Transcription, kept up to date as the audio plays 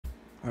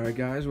Alright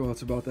guys, well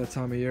it's about that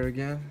time of year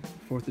again.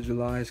 4th of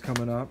July is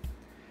coming up,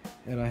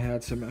 and I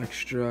had some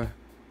extra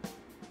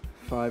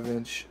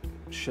 5-inch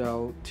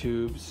shell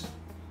tubes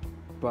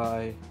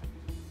by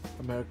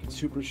American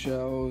Super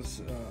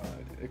Shells,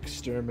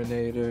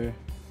 Exterminator,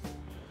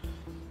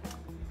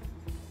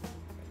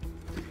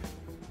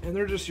 and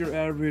they're just your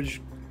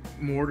average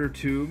mortar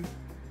tube.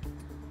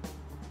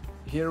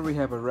 Here we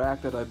have a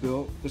rack that I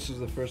built. This is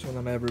the first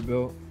one I ever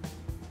built,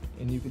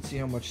 and you can see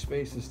how much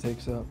space this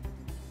takes up.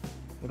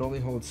 It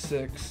only holds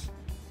 6.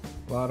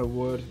 A lot of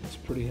wood. It's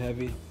pretty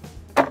heavy.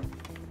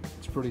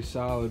 It's pretty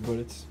solid, but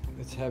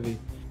it's heavy.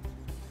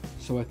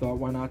 So I thought,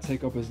 why not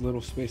take up as little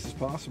space as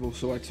possible?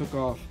 So I took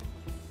off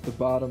the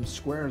bottom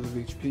squares of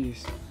each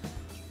piece,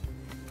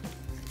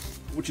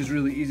 which is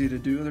really easy to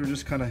do. They're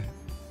just kind of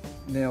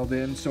nailed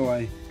in. So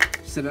I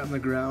set it on the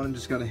ground and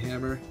just got a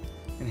hammer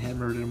and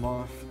hammered them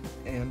off.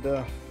 And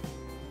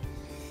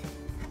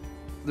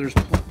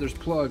there's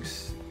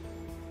plugs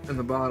in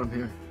the bottom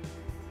here.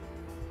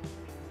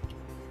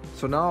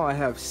 So now I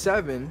have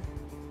 7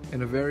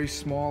 in a very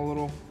small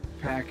little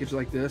package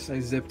like this. I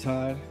zip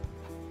tied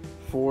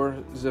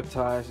 4 zip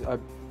ties.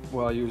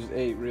 I used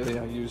 8 really.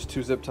 I used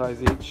 2 zip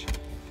ties each.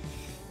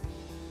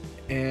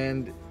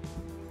 And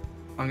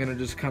I'm gonna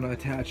just kind of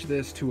attach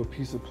this to a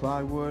piece of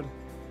plywood.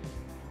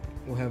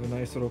 We'll have a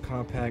nice little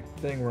compact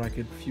thing where I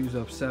could fuse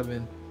up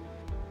 7,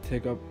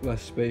 take up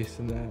less space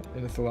than that,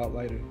 and it's a lot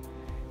lighter.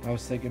 I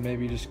was thinking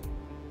maybe just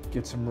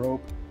get some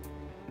rope,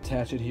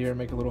 attach it here,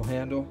 make a little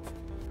handle.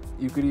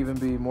 You could even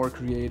be more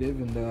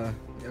creative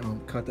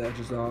and cut the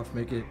edges off,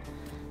 make it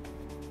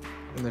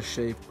in the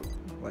shape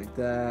like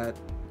that.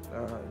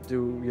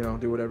 Do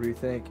whatever you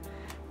think.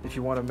 If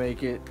you want to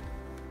make it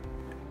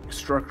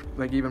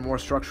even more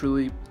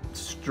structurally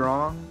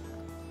strong,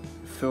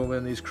 fill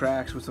in these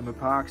cracks with some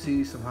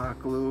epoxy, some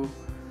hot glue.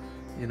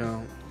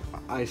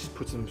 I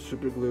put some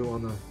super glue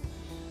on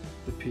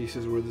the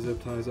pieces where the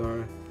zip ties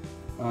are.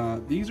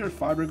 These are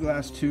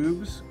fiberglass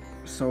tubes,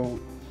 so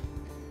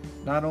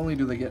not only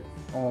do they get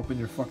all up in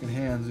your fucking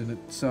hands and it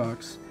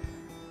sucks,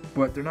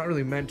 but they're not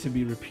really meant to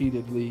be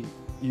repeatedly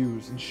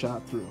used and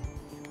shot through.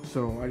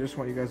 So I just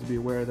want you guys to be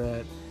aware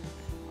that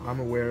I'm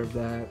aware of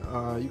that.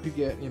 You could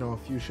get a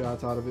few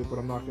shots out of it, but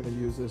I'm not going to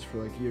use this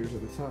for like years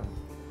at a time.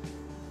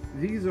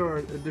 These are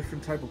a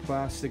different type of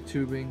plastic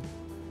tubing,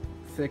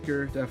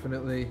 thicker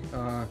definitely.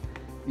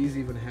 These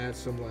even had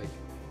some like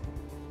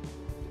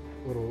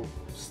little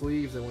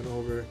sleeves that went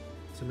over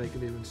to make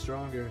them even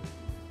stronger.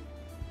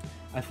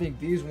 I think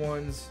these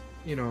ones,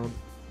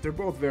 they're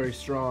both very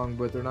strong,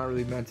 but they're not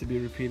really meant to be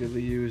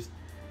repeatedly used.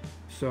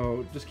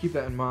 So just keep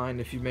that in mind.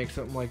 If you make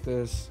something like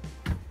this,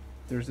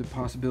 there's a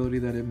possibility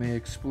that it may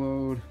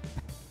explode,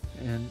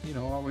 and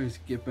always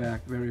get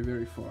back very,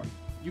 very far.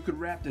 You could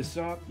wrap this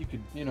up. You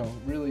could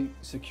really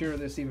secure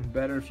this even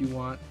better if you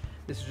want.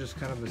 This is just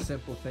kind of a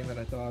simple thing that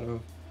I thought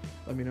of.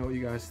 Let me know what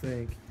you guys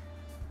think.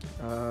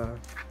 4th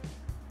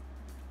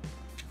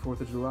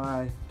of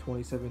July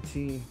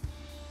 2017.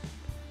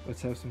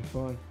 Let's have some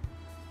fun.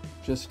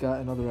 Just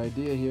got another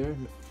idea here.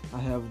 I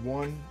have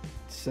 1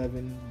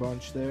 7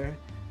 bunch there.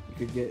 You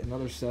could get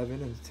another 7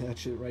 and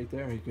attach it right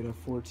there. You could have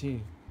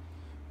 14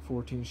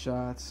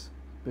 shots,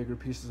 bigger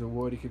pieces of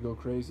wood. You could go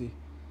crazy.